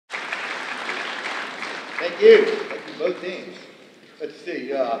Thank you. Thank you, both teams. Let's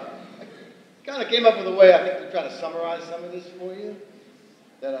see. I kind of came up with a way, I think, to try to summarize some of this for you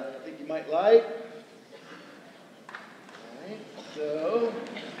that I think you might like. All right. So.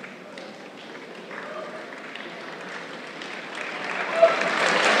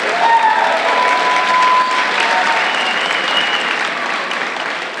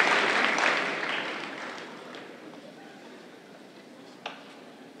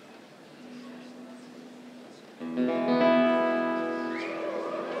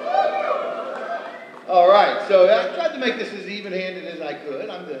 All right, so I tried to make this as even-handed as I could.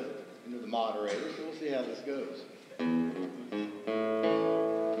 I'm the moderator, so we'll see how this goes.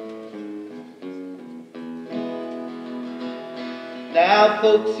 Now,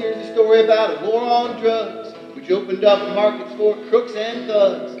 folks, here's a story about a war on drugs, which opened up markets for crooks and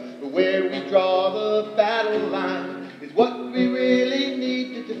thugs. But where we draw the battle line is what we really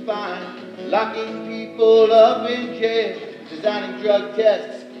need to define. Locking people up in jail, designing drug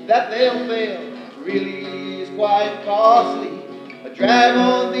tests that they'll fail, really is quite costly, a drag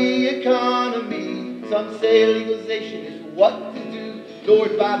on the economy. Some say legalization is what to do,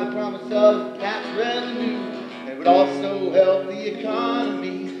 lured by the promise of tax revenue. It would also help the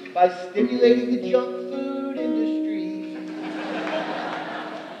economy by stimulating the junk food industry.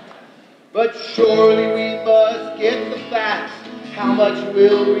 But surely we must get the facts. How much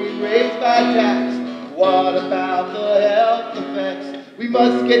will we raise by tax? What about the health effects? We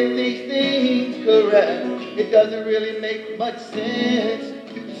must get these things correct. It doesn't really make much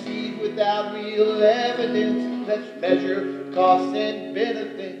sense to proceed without real evidence. Let's measure costs and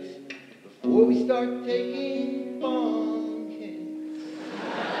benefits before we start taking bong hits.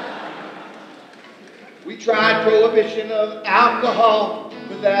 We tried prohibition of alcohol,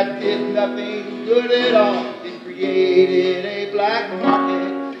 but that did nothing good at all. It created a black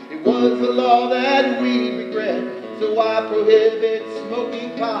market. It was a law that we regret. So why prohibit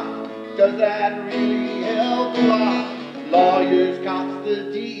smoking pot? Does that really help a lot? Lawyers, cops,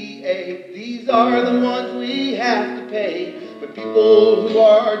 the DEA, these are the ones we have to pay. But people who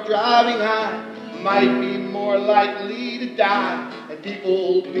are driving high might be more likely to die. And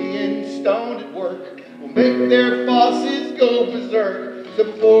people being stoned at work will make their bosses go berserk. So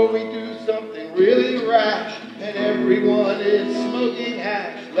before we do something really rash and everyone is smoking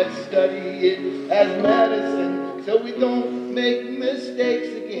hash, let's study it as medicine so we don't make mistakes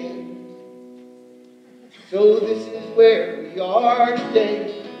again. So this is where we are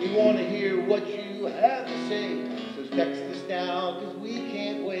today. We want to hear what you have to say. So text us now, because we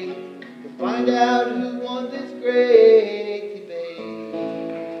can't wait to find out who won this grade.